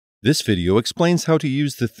This video explains how to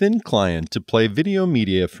use the Thin Client to play video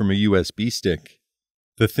media from a USB stick.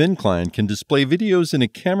 The Thin Client can display videos in a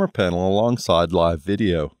camera panel alongside live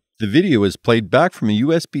video. The video is played back from a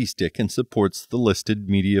USB stick and supports the listed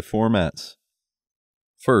media formats.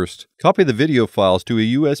 First, copy the video files to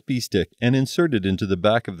a USB stick and insert it into the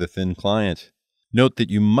back of the Thin Client. Note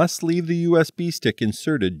that you must leave the USB stick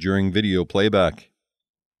inserted during video playback.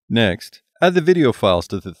 Next, add the video files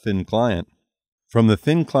to the Thin Client. From the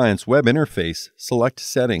Thin Client's web interface, select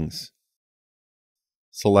Settings.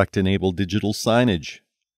 Select Enable Digital Signage.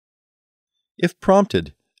 If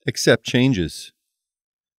prompted, accept changes.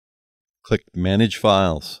 Click Manage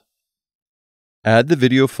Files. Add the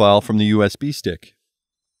video file from the USB stick.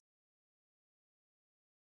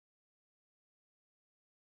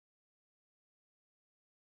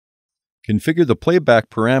 Configure the playback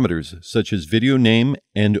parameters such as video name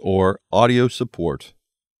and/or audio support.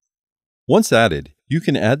 Once added, you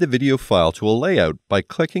can add the video file to a layout by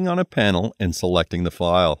clicking on a panel and selecting the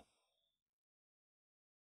file.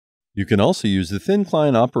 You can also use the Thin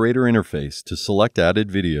Client operator interface to select added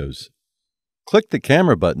videos. Click the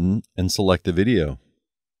camera button and select the video.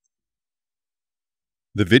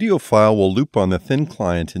 The video file will loop on the Thin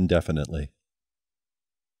Client indefinitely.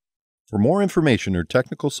 For more information or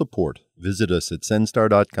technical support, visit us at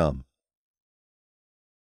Senstar.com.